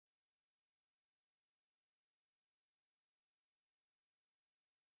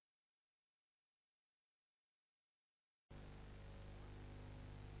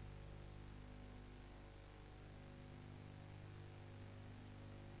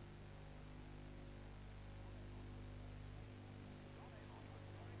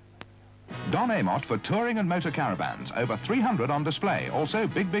Don AMOTT for touring and motor caravans. Over 300 on display. Also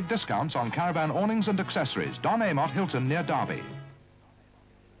big discounts on caravan awnings and accessories. Don AMOTT, Hilton near Derby.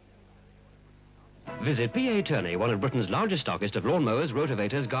 Visit PA TURNEY, one of Britain's largest stockist of lawnmowers,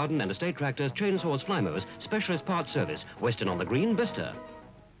 rotavators, garden and estate tractors, chainsaws, flymowers, specialist parts service. Western on the Green, BICESTER.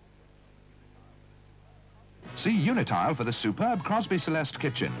 See Unitile for the superb Crosby Celeste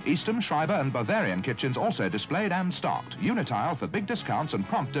kitchen. Eastern, Schreiber and Bavarian kitchens also displayed and stocked. Unitile for big discounts and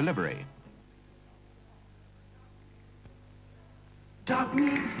prompt delivery. Dark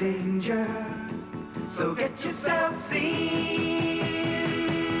means danger, so get yourself seen.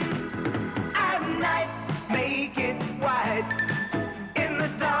 At night, make it white. In the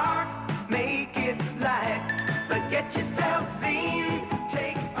dark, make it light. But get yourself seen.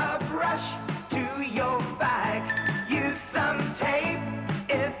 Take a brush to your back. Use some tape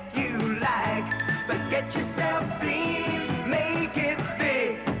if you like. But get yourself seen. Make it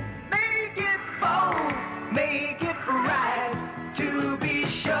big. Make it bold. Make it right. To be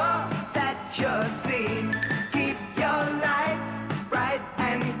sure that you're seen. Keep your lights bright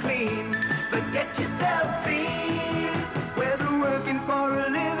and clean. But get yourself seen. Whether working for a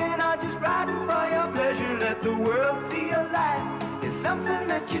living or just riding for your pleasure, let the world see your life is something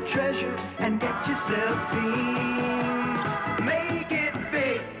that you treasure. And get yourself seen. Make it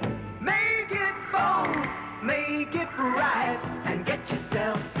big. Make it bold. Make it right. And get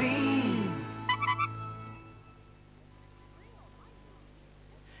yourself seen.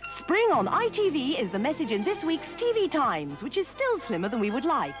 Spring on ITV is the message in this week's TV Times, which is still slimmer than we would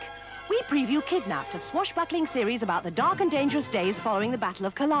like. We preview Kidnapped, a swashbuckling series about the dark and dangerous days following the Battle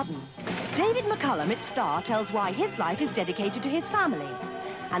of Culloden. David McCullum, its star, tells why his life is dedicated to his family.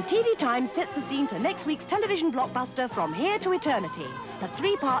 And TV Times sets the scene for next week's television blockbuster From Here to Eternity, a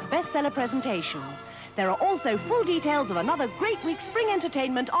 3-part bestseller presentation. There are also full details of another great week's spring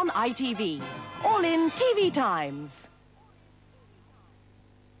entertainment on ITV. All in TV Times.